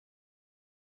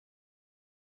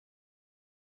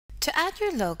To add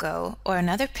your logo or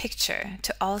another picture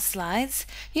to all slides,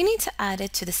 you need to add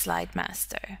it to the Slide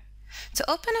Master. To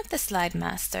open up the Slide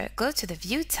Master, go to the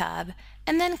View tab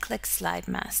and then click Slide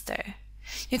Master.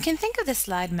 You can think of the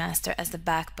Slide Master as the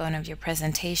backbone of your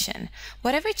presentation.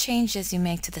 Whatever changes you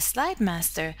make to the Slide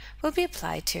Master will be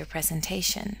applied to your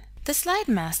presentation. The Slide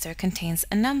Master contains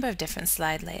a number of different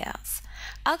slide layouts.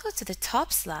 I'll go to the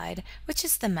top slide, which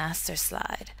is the master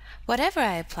slide. Whatever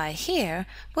I apply here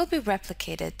will be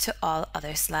replicated to all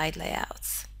other slide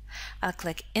layouts. I'll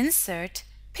click Insert,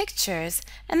 Pictures,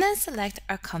 and then select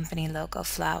our company logo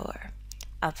flower.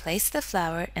 I'll place the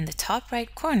flower in the top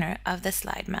right corner of the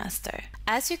Slide Master.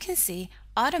 As you can see,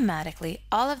 automatically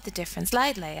all of the different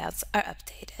slide layouts are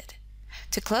updated.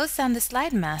 To close down the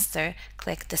Slide Master,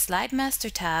 click the Slide Master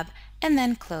tab and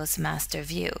then close Master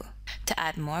View. To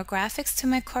add more graphics to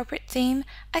my corporate theme,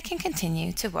 I can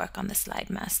continue to work on the Slide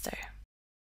Master.